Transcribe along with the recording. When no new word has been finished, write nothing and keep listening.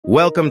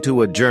Welcome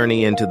to a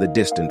journey into the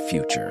distant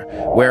future,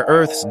 where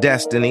Earth's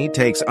destiny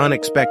takes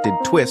unexpected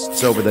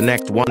twists over the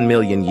next 1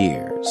 million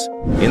years.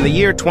 In the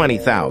year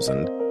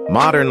 20,000,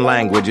 modern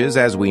languages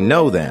as we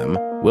know them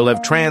will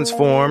have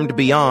transformed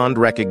beyond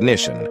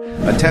recognition,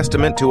 a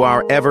testament to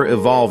our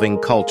ever-evolving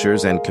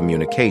cultures and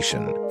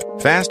communication.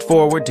 Fast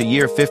forward to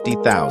year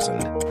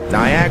 50,000,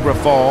 Niagara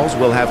Falls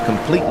will have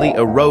completely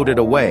eroded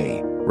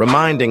away,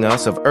 reminding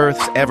us of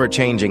Earth's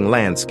ever-changing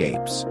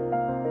landscapes.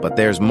 But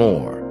there's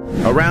more.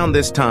 Around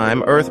this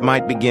time, Earth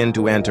might begin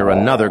to enter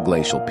another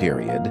glacial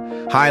period,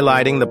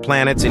 highlighting the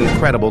planet's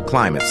incredible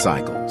climate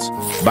cycles.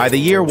 By the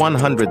year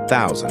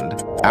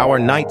 100,000, our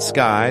night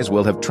skies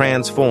will have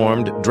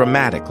transformed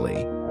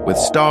dramatically, with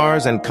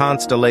stars and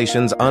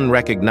constellations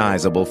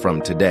unrecognizable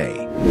from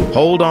today.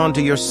 Hold on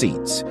to your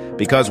seats,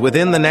 because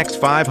within the next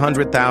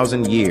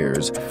 500,000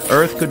 years,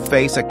 Earth could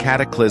face a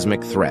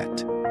cataclysmic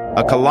threat.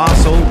 A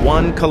colossal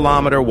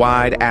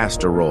 1-kilometer-wide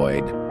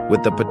asteroid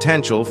with the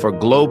potential for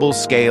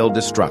global-scale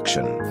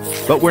destruction.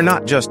 But we're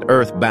not just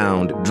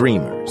Earth-bound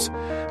dreamers.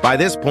 By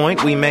this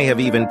point, we may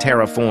have even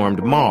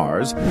terraformed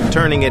Mars,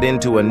 turning it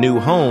into a new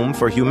home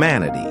for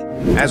humanity.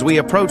 As we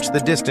approach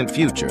the distant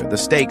future, the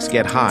stakes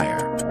get higher.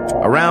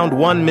 Around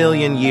 1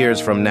 million years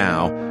from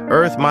now,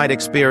 Earth might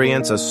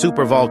experience a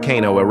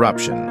supervolcano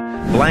eruption,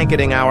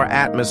 blanketing our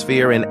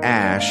atmosphere in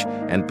ash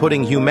and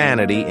putting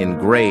humanity in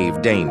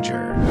grave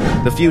danger.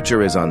 The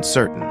future is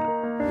uncertain,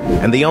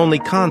 and the only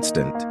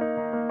constant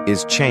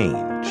is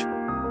change.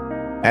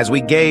 As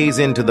we gaze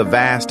into the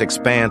vast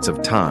expanse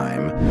of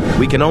time,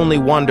 we can only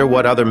wonder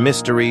what other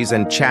mysteries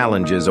and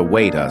challenges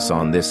await us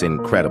on this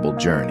incredible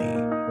journey.